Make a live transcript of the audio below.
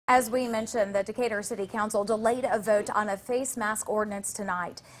As we mentioned, the Decatur City Council delayed a vote on a face mask ordinance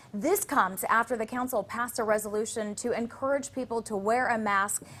tonight. This comes after the council passed a resolution to encourage people to wear a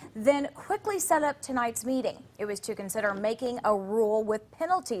mask, then quickly set up tonight's meeting. It was to consider making a rule with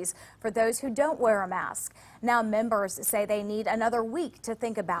penalties for those who don't wear a mask. Now members say they need another week to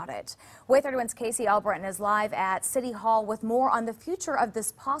think about it. WAAY 31's Casey Albritton is live at City Hall with more on the future of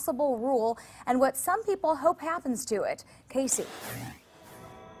this possible rule and what some people hope happens to it. Casey.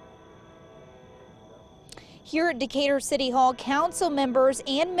 Here at Decatur City Hall, council members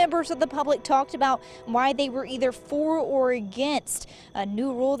and members of the public talked about why they were either for or against a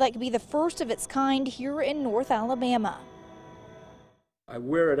new rule that could be the first of its kind here in North Alabama. I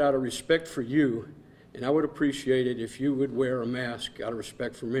wear it out of respect for you, and I would appreciate it if you would wear a mask out of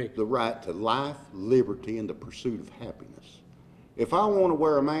respect for me. The right to life, liberty, and the pursuit of happiness. If I want to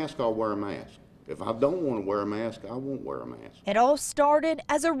wear a mask, I'll wear a mask. If I don't want to wear a mask, I won't wear a mask. It all started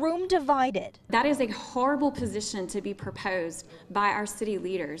as a room divided. That is a horrible position to be proposed by our city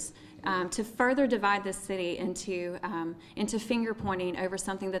leaders to further divide the city into finger pointing over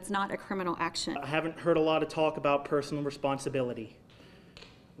something that's not a criminal action. I haven't heard a lot of talk about personal responsibility.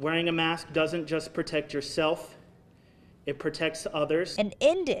 Wearing a mask doesn't just protect yourself, it protects others. And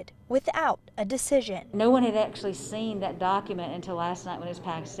ended without a decision. No one had actually seen that document until last night when it was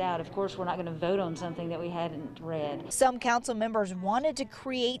passed out. Of course, we're not going to vote on something that we hadn't read. Some council members wanted to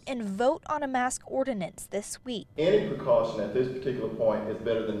create and vote on a mask ordinance this week. Any precaution at this particular point is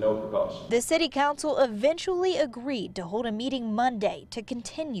better than no precaution. The city council eventually agreed to hold a meeting Monday to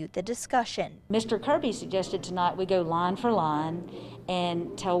continue the discussion. Mr. Kirby suggested tonight we go line for line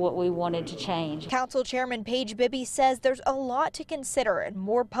and tell what we wanted to change. Council Chairman Paige Bibby says there's a lot to consider and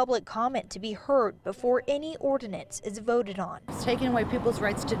more public comment to be heard before any ordinance is voted on. It's taking away people's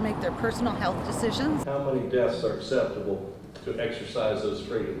rights to make their personal health decisions. How many deaths are acceptable to exercise those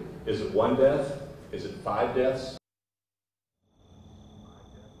freedoms? Is it 1 death? Is it 5 deaths?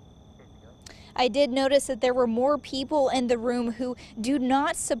 I did notice that there were more people in the room who do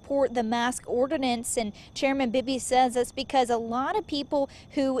not support the mask ordinance, and Chairman Bibby says that's because a lot of people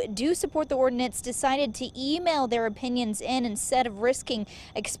who do support the ordinance decided to email their opinions in instead of risking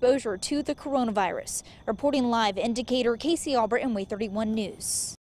exposure to the coronavirus. Reporting live in Decatur, Casey Albritton, WAAY 31 News.